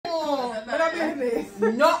business.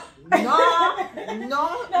 No.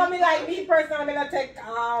 No, me like me personally,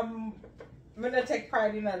 I'm gonna take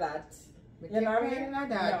pride in that. You know what I mean?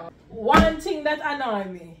 No. One thing that annoy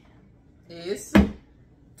me is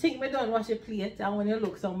think me don't wash your plate, and when you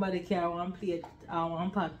look somebody carry one plate and one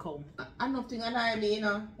pot come. I don't think annoy me, you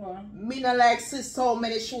know. What? Me not like see so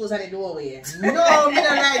many shoes at the doorway. No, me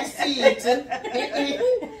not like see it.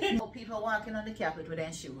 People walking on the carpet with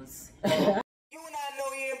their shoes. You and I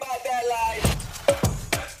know you ain't about that life.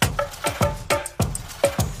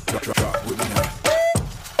 Drop with me now.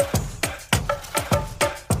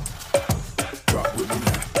 Drop with me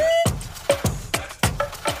now.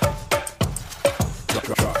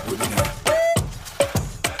 Drop with me now.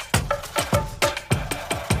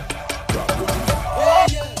 Drop with me now. Oh,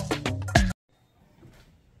 yeah.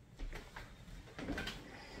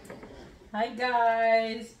 Hi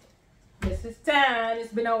guys, this is Tan.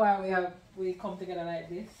 It's been a while we come together like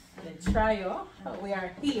this. The trio. We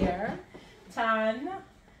are here. Tan,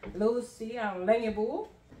 Lucy, and Lenny Boo.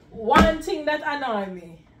 One thing that annoy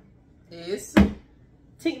me is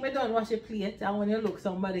think me don't wash your plate, and when you look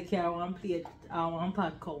somebody carry one plate and one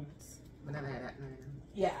pot comes. I don't like that, man.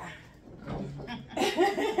 Yeah.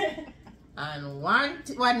 And one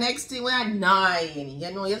next thing we're annoying.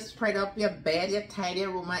 You know, you spread up your bed, you tidy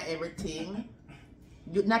your room and everything.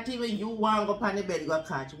 Not even you want to go on the bed, you go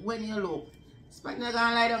catch. When you look, expect you're going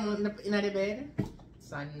to lie down in the bed.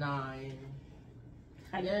 It's annoying.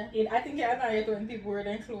 And yeah. I think you're annoyed when people wear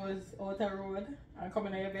their clothes out the road and come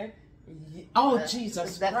in your bed. Oh,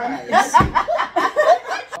 Jesus Christ.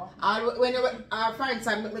 When our friends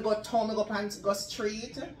and me go town, me go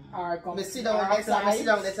street, or come me sit down there and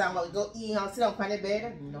go in and sit down on the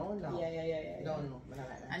bed. No. Yeah. No.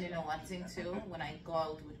 And you know one thing too, when I go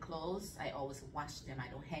out with clothes, I always wash them. I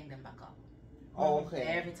don't hang them back up. Okay.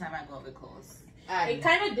 Every time I go out with clothes. It's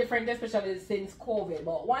kind of different, especially since COVID.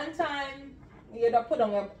 But one time, you don't put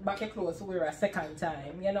on your back your clothes to wear a second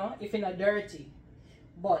time, you know, if you're not dirty.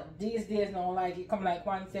 But these days now, like it come like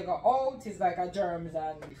once you go out, it's like a germs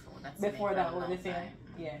and before that was the same.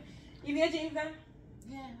 Yeah. You wear jeans then?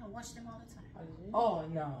 Yeah, I wash them all the time. Oh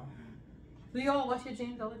no. Do you all wash your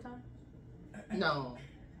jeans all the time? No.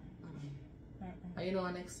 And you know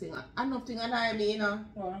the next thing, I don't think annoy me, you know.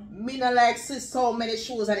 What? Me not like see so many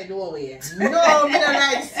shoes at the doorway. No, me not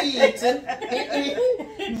like see it.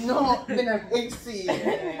 No, me not like see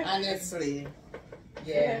it. Honestly.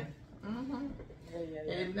 Yeah.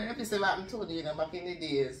 Yeah. If you say what happened to me, you know, back in the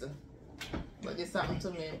days. But this happened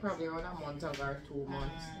to me probably around a month ago or 2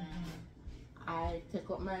 months. I take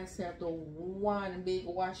up myself to one big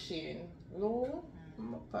washing. Lord,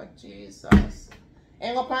 oh, Jesus.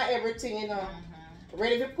 Hang up on everything, you know.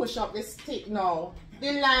 Ready to push up the stick now.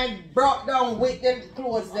 The line brought down with the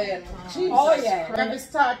clothes then. Jesus. Oh yeah. Let me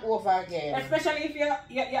start over again. Especially if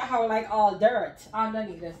you have like all dirt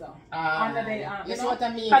underneath this though. Under the you see what I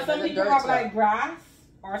mean? Because some people have like grass,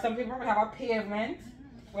 or some people have a pavement,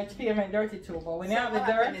 which pavement dirty too. But when you have the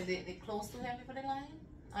dirt, is they close to heavy for the line?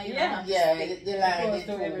 Yeah. The line is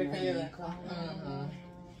too heavy for you.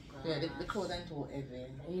 Yeah, the clothes are too heavy.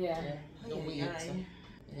 Yeah. The weight.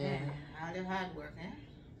 Yeah. All the hard work,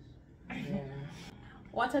 eh? Yeah.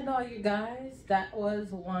 What annoy you guys? That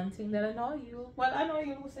was one thing that annoy you. Well, I know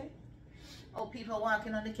you, Lucy. Oh, people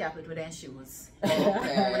walking on the carpet with their shoes.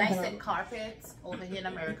 Okay. When I said carpets, over here in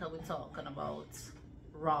America, we're talking about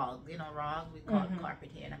rug. You know, rug, we call it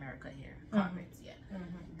carpet here in America here. Carpets, yeah.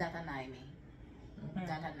 That annoy me.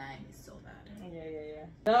 That annoy me so bad. Yeah.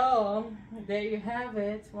 So, there you have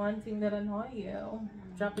it. One thing that annoy you.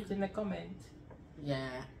 Drop it in the comment.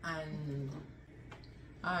 Yeah, and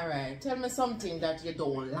alright, tell me something that you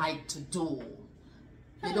don't like to do.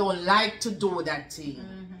 You don't like to do that thing.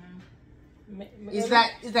 It's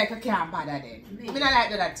like I can't bother then. Me not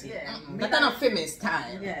like that thing. Yeah. That's not famous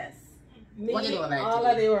time. Yes. What you don't like all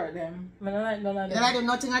to of the work them. I don't like none of them. You don't like do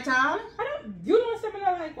nothing at all? You don't say me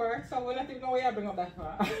not like work, so we don't even know where you bring up that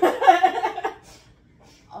far.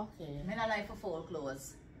 Okay. Me not like for fold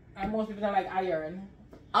clothes. And most people don't like iron.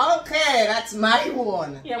 Okay, that's my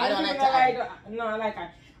one. Yeah, I don't like no, I like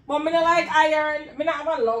iron. But me not like iron. Me not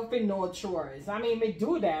have a love for no chores. I mean, me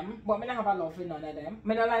do them, but me not have a love for none of them.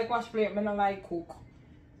 Me not like wash plate. Me not like cook.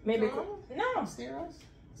 Maybe cook. No. Serious?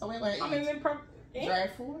 So we going to I mean, dry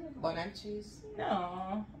food, bun and cheese.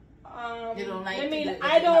 No. You don't like? I mean,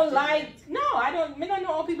 I don't like. No, I don't. Me don't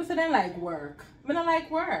know how people say they like work. Me don't like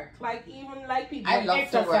work. Like even like people I love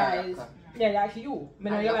exercise. to work. Yeah, like you.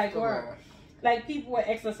 Me know you like work. work. Like people with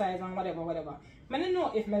exercise and whatever. Me don't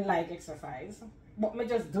know if me like exercise, but me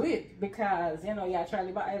just do it because you know you try to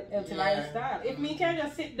live a healthy lifestyle. If me can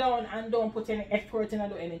just sit down and don't put any effort in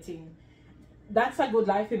and do anything, that's a good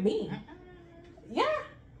life for me. Yeah.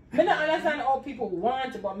 Me not understand how people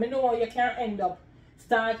want it, but me know you can't end up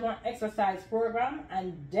start one exercise program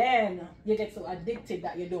and then you get so addicted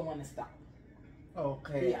that you don't want to stop.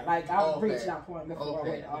 Okay. Yeah, like I've Okay. reached that point before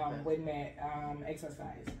Okay, with my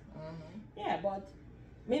exercise. Mm-hmm. Yeah, but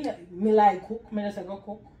me like cook, me just say go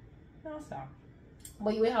cook. No sir.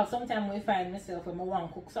 But you will have sometimes we find myself when I want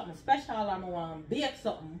to cook something special or I want to bake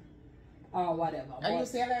something or whatever. And you But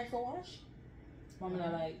say like to wash? Mom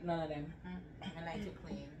not like none of them. I like to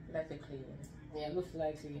clean. Like to clean. Yeah, looks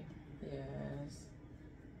like you. Yes.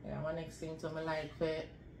 Yeah, one next thing to me like for,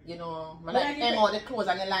 you know, I But like like hang you all the clothes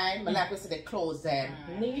on the line, but like we see the clothes them.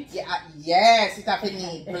 Neat. Yeah, yes, it have to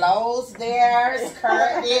need blouse there,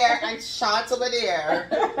 skirt there, and shorts over there.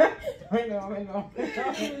 I know. I mean,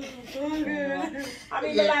 Yeah.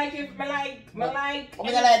 me like it, me like. I'm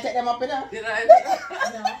gonna like take them up in there.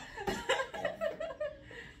 No.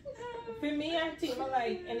 For me, I think I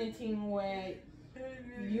like anything where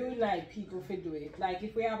you like people to do it. Like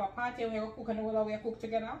if we have a party and we cook and we cook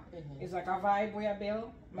together, it's like a vibe we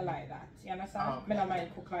build. I like that. You understand? Okay. I don't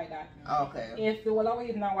mind cook like that. Okay. If the whole of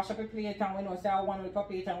we now wash up a plate and we know say I want with a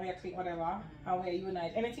plate and we clean whatever and we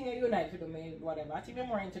unite, anything that unite to do me whatever. I think we're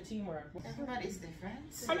more into teamwork. Everybody's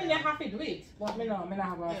different. I mean, you have to do it, but me not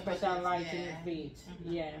have a Yeah, special but light in yeah. the plate.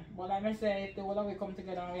 Yeah, but like I say, if the whole of we come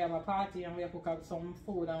together and we have a party and we cook up some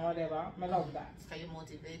food and whatever, I love that. Are you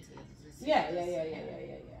motivated? Yeah.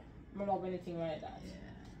 I love anything like that.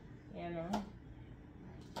 Yeah. You know.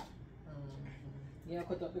 You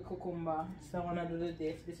cut up the cucumber, so I wanna do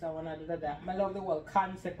this I wanna do that. I love the whole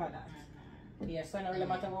concept of that. Yeah, so it don't really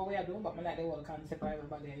matter what we do, but I like the whole concept of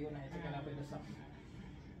everybody unite together to do something.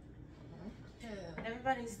 Yeah.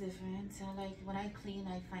 Everybody's different. So like when I clean,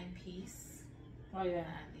 I find peace. Oh yeah.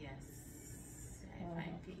 And yes, I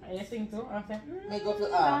find peace. You sing too? Okay. Me go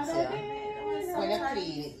to arts, yeah. Sometimes- When you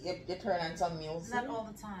clean, you turn on some music. Not all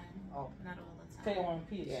the time. Oh. Not all the time. Say you want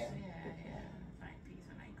peace. Yeah. Yeah. I find peace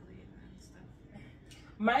when I clean and stuff.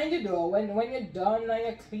 Mind you though, when you're done and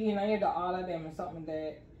you're clean and you do all of them and something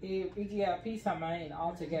that it gives you a peace of mind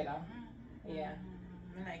altogether. Yeah.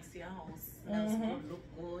 When I see a house, that's good, look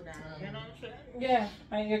good, and you know what I'm saying? Yeah,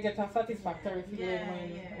 and you get a satisfactory feeling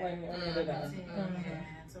Yeah, when you do that. Yeah.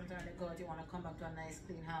 Sometimes they go out, you want to come back to a nice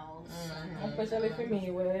clean house. Especially for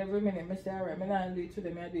me, where every minute I say, alright, I don't do it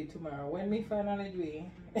today, I do it tomorrow. When me finally do it,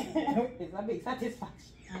 it's a big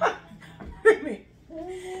satisfaction. For me.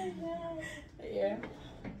 Yeah.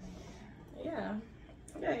 Yeah.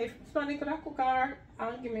 Yeah, if somebody could have cook or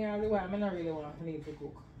I'll give me all the way, I don't really want to leave to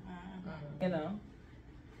cook. You know?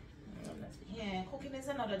 Yeah, cooking is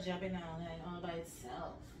another job in all by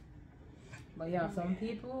itself. But yeah, some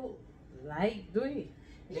people like do it.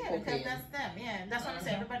 Yeah, because that's them. Yeah, that's what I'm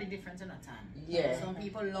saying. Everybody different in a time. Yeah. Some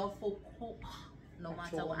people love to cook no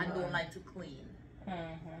matter what and don't like to clean.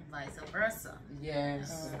 Vice versa.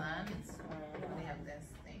 Yes. Understand? They have this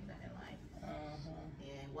thing that they like.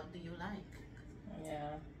 Yeah, what do you like?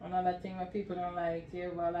 Yeah. Another thing that people don't like, you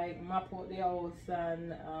ever like map out the house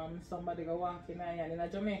and somebody go walk in there, and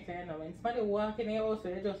in Jamaica, you know, when somebody walk in the house,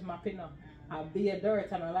 they just mapping up. A be a dirt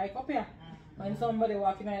and I like up here. When somebody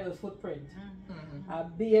walk in there, there's footprint. A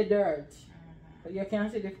be a dirt. But you can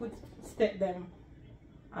see the footstep them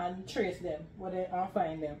and trace them, but they and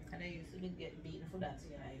find them. And I used to get beaten for that,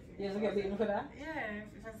 yeah. You used to get beaten for that? Yeah.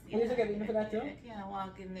 You used to get beaten for that too? Yeah,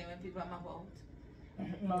 walk in there when people map out.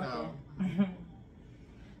 No.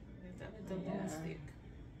 It's a boomstick.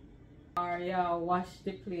 Or yeah, wash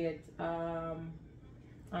the plate.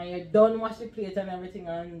 And you done wash the plate and everything,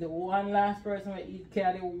 and the one last person will eat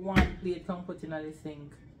carry one plate come put in the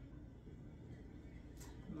sink.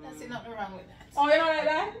 There's nothing wrong with that. Oh, you don't like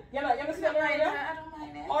that? You don't see nothing wrong with that? I don't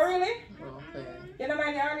mind it. Oh, really? Okay. You don't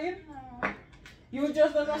mind it, Arlene? No. You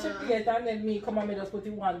just don't wash the plate and then me come and me just put the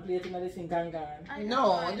one plate in the sink and gone.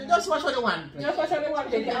 No, you just watch for the one plate. Just wash only one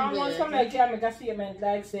plate. You almost come like you make a statement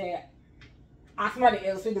like say, ask somebody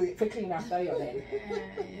else to do it, to clean after you then.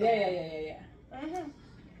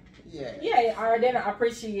 Yeah. Yeah, or then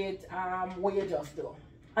appreciate what you just do.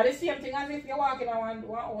 At the same thing as if you're walking on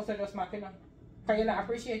one house and just mapping up. Because you not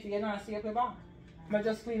appreciate it, you not see up your back. But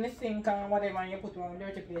just clean the sink and whatever and you put one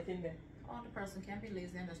dirty plate in there. Oh, the person can be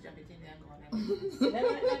lazy and just drop it in there and go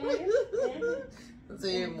on.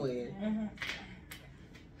 Same way.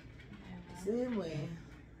 Same way.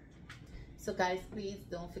 So guys, please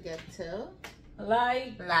don't forget to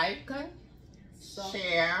Like,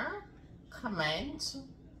 share, comment.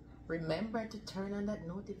 Remember to turn on that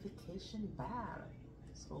notification bell.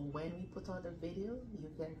 So when we put out a video, you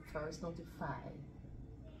can first notify.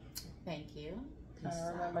 thank you.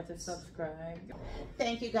 Remember to subscribe.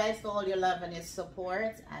 Thank you guys for all your love and your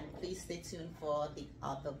support, and please stay tuned for the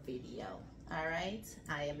other video. All right,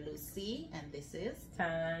 I am Lucy, and this is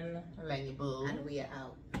Tan. Lenny Boo. and we are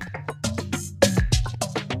out.